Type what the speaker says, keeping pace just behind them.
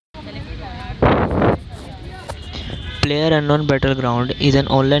PlayerUnknown's Battleground is an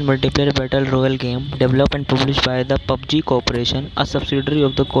online multiplayer battle royale game developed and published by the PUBG Corporation, a subsidiary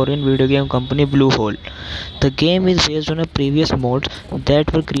of the Korean video game company Bluehole. The game is based on a previous mods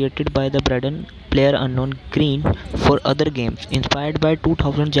that were created by the Braden PlayerUnknown Green for other games, inspired by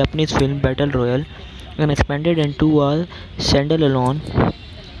 2000 Japanese film Battle Royale and expanded into a standalone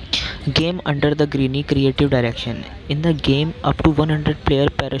game under the Greeny creative direction. In the game, up to 100 players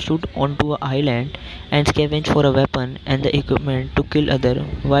parachute onto an island and scavenge for a weapon and the equipment to kill others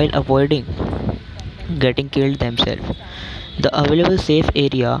while avoiding getting killed themselves. The available safe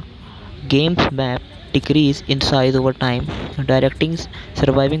area game's map decrease in size over time, directing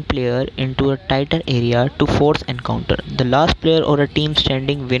surviving player into a tighter area to force encounter. The last player or a team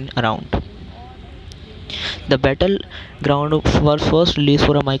standing win around. The Battleground was first released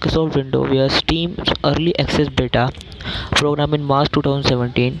for a Microsoft Windows via Steam's Early Access Beta program in March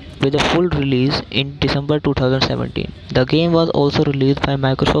 2017, with a full release in December 2017. The game was also released by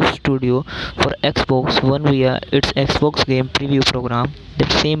Microsoft Studio for Xbox One via its Xbox Game Preview program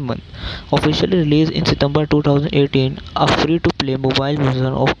that same month. Officially released in September 2018, a free-to-play mobile version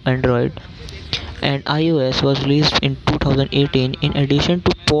of Android and iOS was released in 2018 in addition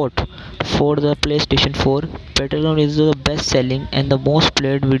to port for the PlayStation 4. Battleground is the best selling and the most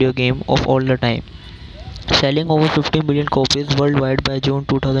played video game of all the time, selling over 50 million copies worldwide by June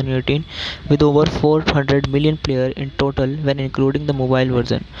 2018 with over 400 million players in total when including the mobile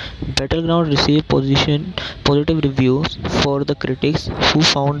version. Battleground received positive reviews for the critics who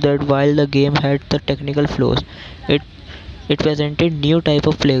found that while the game had the technical flaws, it it presented new type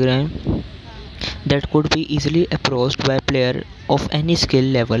of playground that could be easily approached by players of any skill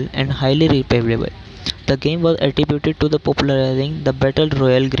level and highly replayable. The game was attributed to the popularizing the Battle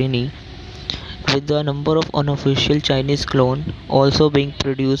Royale Greeny, with a number of unofficial Chinese clones also being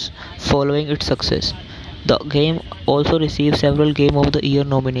produced following its success. The game also received several Game of the Year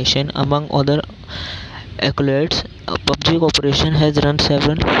nominations among other accolades. PUBG Corporation has run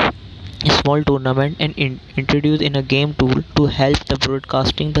several small tournament and introduced in a game tool to help the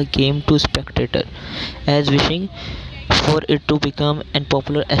broadcasting the game to spectator as wishing for it to become a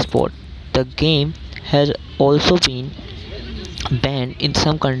popular sport. The game has also been banned in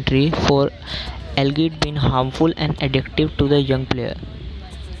some countries for alleged being harmful and addictive to the young player.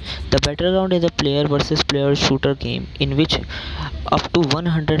 The Battleground is a player versus player shooter game in which up to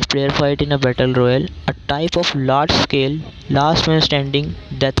 100 players fight in a battle royale, a type of large-scale last man standing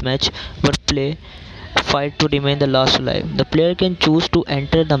deathmatch where play fight to remain the last alive. The player can choose to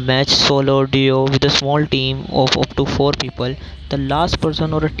enter the match solo or duo with a small team of up to 4 people. The last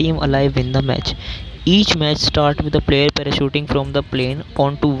person or a team alive win the match. Each match starts with the player parachuting from the plane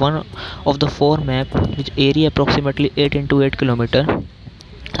onto one of the 4 maps, which area approximately 8 into 8 kilometer,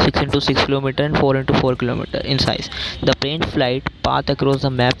 6 into 6 kilometer and 4 into 4 kilometer in size. The plane flight path across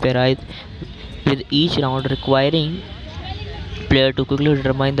the map varies with each round requiring player to quickly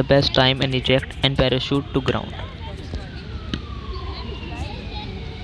determine the best time and eject and parachute to ground.